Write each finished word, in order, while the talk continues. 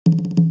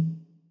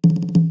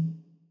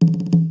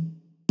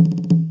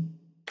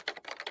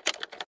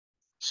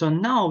So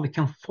now we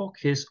can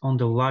focus on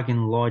the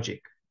login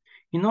logic.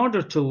 In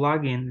order to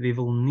log in, we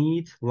will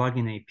need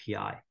login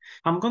API.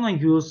 I'm going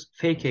to use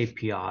fake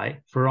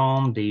API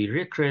from the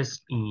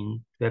request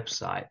in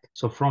website.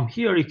 So from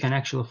here, you can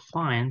actually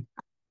find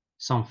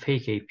some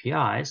fake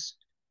APIs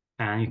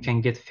and you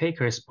can get fake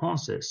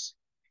responses.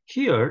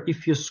 Here,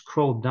 if you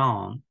scroll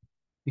down,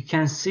 you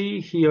can see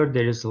here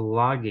there is a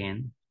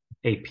login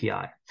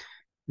API,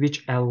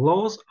 which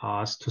allows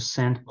us to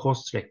send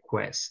post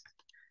requests.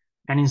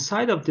 And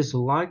inside of this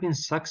login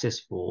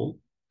successful,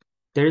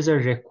 there is a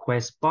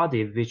request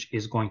body, which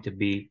is going to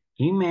be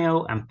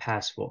email and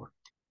password.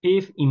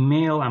 If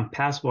email and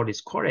password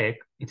is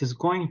correct, it is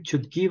going to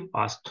give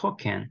us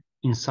token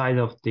inside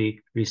of the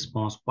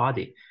response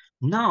body.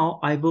 Now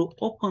I will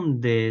open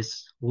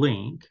this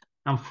link,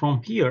 and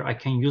from here I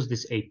can use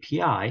this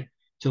API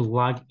to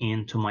log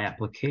into my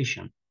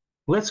application.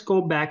 Let's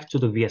go back to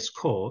the VS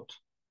Code,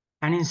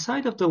 and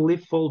inside of the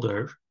lib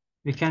folder,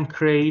 we can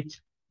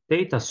create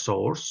data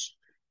source,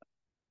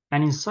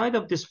 and inside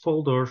of this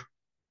folder,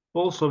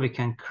 also we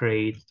can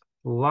create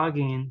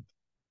login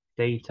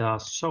data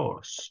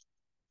source.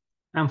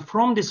 And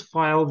from this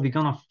file, we're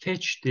gonna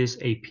fetch this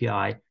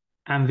API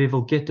and we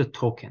will get the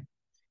token.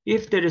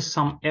 If there is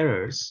some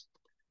errors,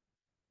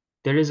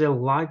 there is a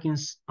login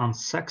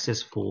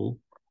unsuccessful,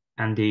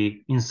 and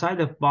the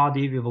inside of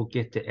body, we will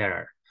get the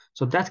error.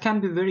 So that can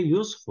be very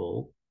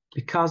useful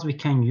because we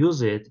can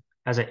use it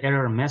as an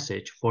error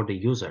message for the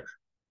user.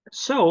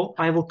 So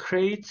I will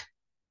create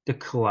the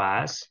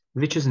class,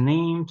 which is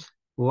named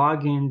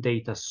login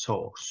data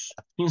source.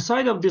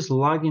 Inside of this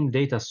login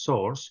data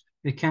source,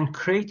 we can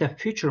create a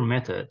feature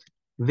method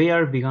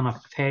where we're gonna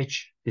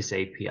fetch this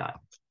API.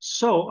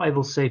 So I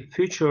will say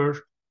feature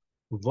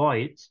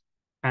void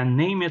and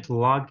name it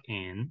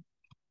login.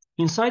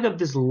 Inside of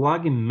this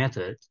login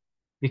method,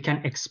 we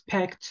can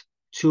expect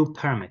two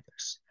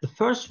parameters. The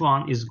first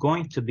one is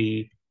going to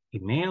be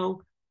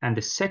email, and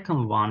the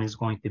second one is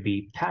going to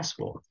be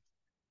password.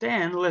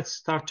 Then let's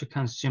start to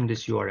consume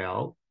this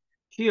URL.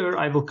 Here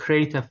I will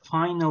create a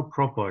final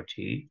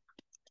property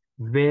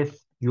with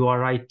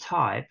URI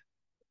type,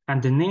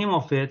 and the name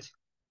of it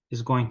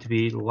is going to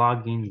be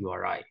login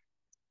URI.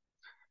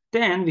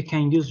 Then we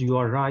can use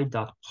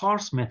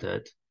URI.parse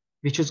method,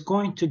 which is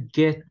going to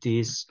get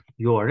this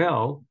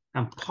URL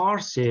and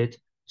parse it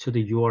to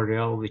the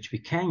URL which we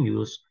can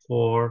use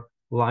for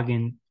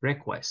login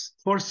request.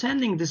 For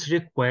sending this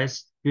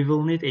request, we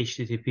will need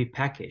HTTP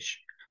package.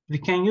 We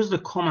can use the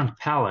command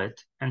palette,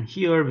 and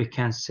here we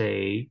can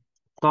say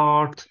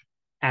start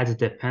add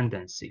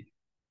dependency.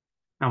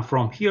 And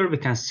from here, we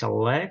can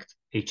select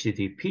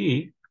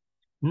HTTP.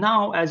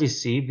 Now, as you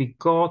see, we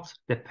got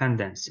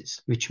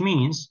dependencies, which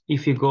means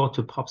if you go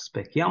to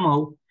pubspec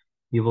YAML,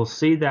 you will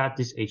see that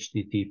this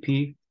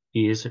HTTP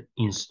is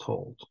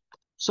installed.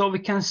 So we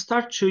can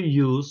start to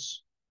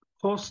use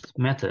post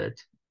method,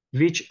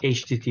 which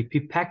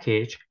HTTP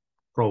package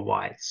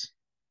provides.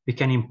 We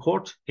can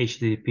import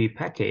HTTP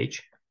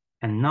package,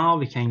 and now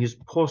we can use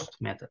post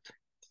method.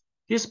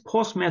 This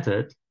post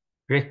method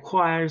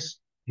requires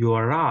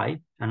URI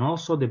and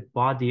also the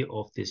body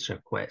of this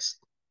request.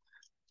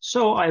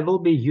 So I will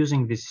be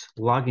using this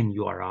login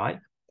URI,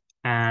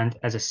 and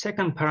as a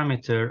second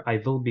parameter,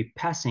 I will be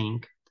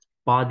passing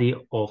body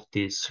of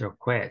this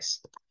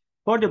request.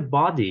 For the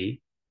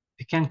body,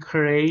 we can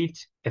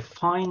create a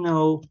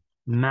final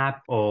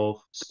map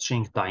of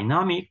string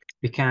dynamic.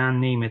 We can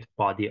name it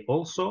body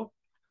also.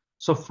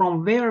 So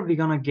from where we're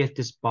gonna get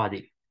this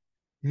body?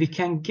 We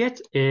can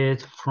get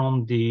it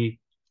from the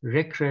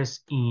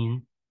request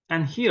in,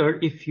 and here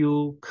if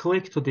you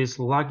click to this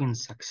login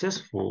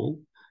successful,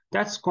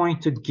 that's going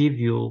to give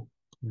you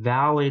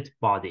valid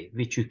body,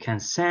 which you can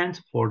send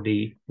for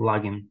the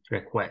login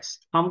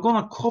request. I'm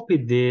gonna copy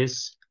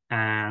this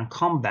and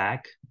come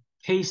back,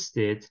 paste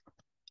it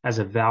as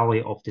a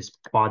value of this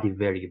body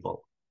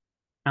variable.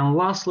 And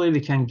lastly, we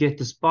can get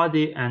this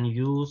body and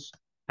use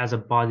as a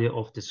body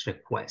of this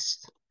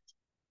request.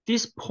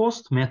 This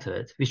post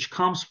method, which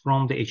comes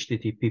from the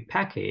HTTP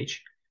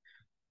package,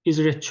 is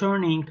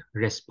returning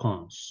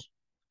response.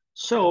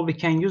 So we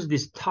can use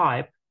this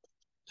type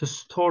to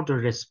store the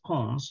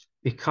response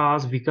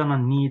because we're gonna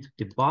need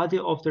the body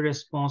of the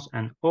response,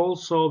 and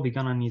also we're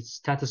gonna need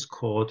status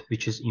code,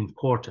 which is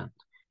important.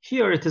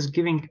 Here it is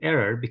giving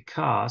error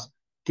because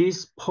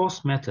this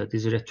post method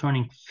is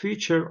returning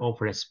feature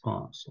of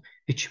response,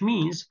 which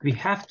means we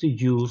have to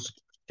use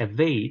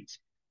await,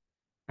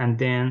 and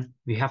then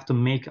we have to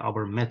make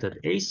our method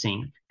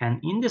async. And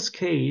in this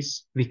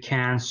case, we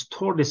can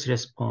store this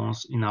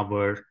response in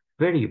our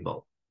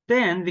variable.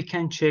 Then we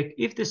can check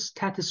if the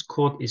status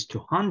code is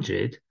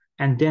 200,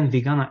 and then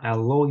we're gonna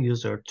allow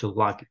user to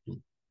log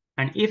in.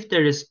 And if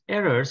there is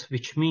errors,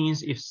 which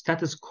means if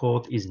status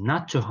code is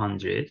not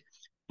 200,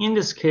 in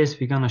this case,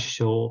 we're gonna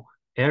show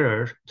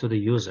error to the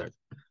user.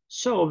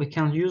 So we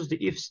can use the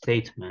if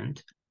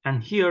statement,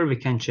 and here we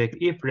can check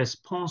if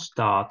response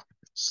dot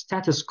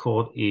status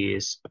code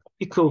is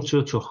equal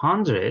to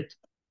 200.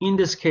 In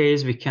this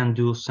case, we can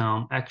do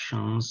some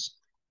actions.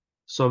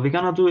 So we're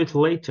gonna do it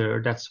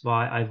later. That's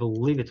why I will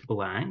leave it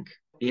blank.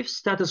 if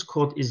status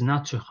code is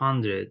not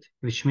 200,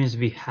 which means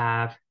we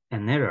have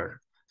an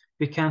error,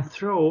 we can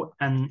throw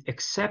an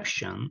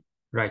exception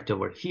right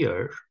over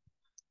here,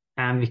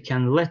 and we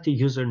can let the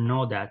user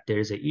know that there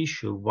is an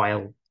issue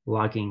while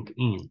logging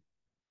in.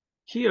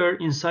 Here,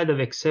 inside of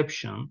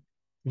exception,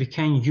 we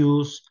can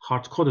use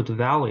hard-coded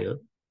value,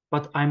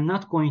 but I'm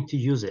not going to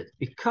use it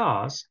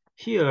because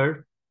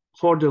here,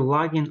 for the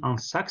login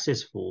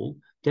unsuccessful,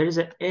 there is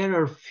an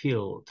error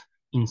field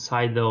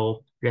inside the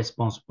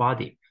response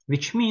body,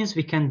 which means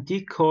we can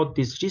decode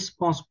this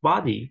response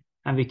body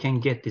and we can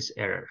get this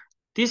error.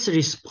 This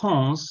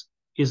response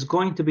is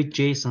going to be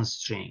JSON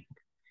string.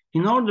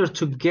 In order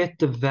to get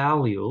the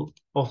value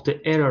of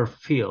the error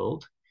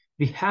field,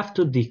 we have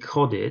to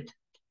decode it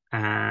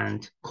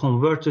and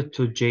convert it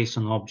to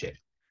JSON object.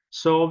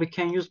 So we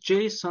can use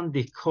JSON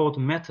decode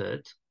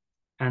method,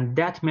 and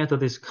that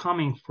method is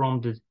coming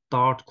from the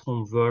Dart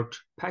convert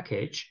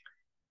package.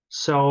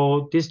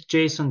 So this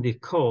JSON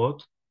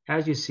decode,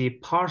 as you see,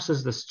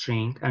 parses the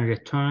string and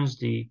returns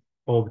the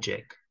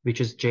object,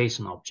 which is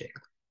JSON object.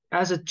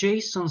 As a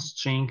JSON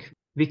string,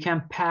 we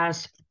can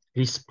pass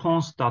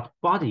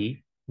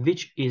response.body,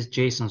 which is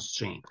JSON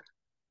string.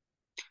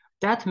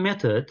 That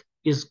method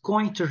is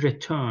going to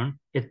return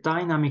a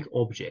dynamic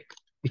object,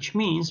 which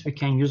means we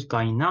can use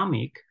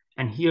dynamic,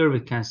 and here we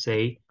can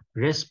say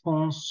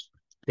response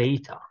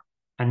data.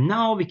 And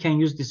now we can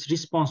use this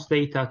response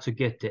data to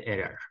get the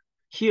error.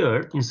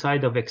 Here,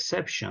 inside of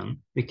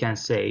exception, we can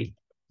say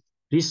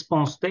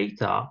response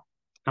data,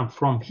 and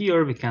from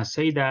here we can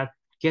say that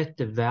get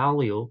the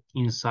value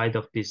inside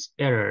of this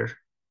error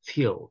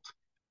field.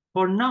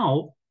 For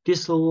now,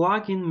 this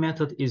login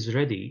method is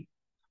ready,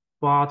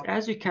 but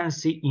as you can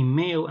see,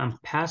 email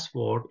and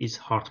password is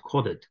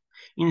hard-coded.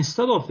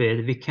 Instead of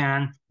it, we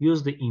can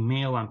use the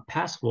email and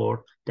password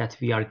that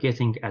we are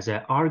getting as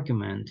an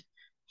argument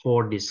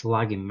for this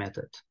login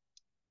method.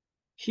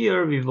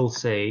 Here we will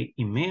say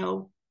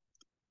email,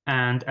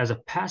 and as a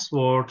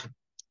password,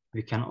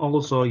 we can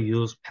also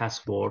use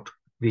password,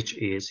 which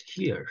is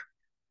here.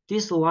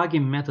 This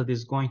login method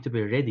is going to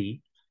be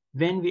ready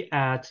when we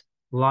add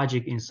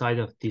logic inside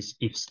of this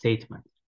if statement.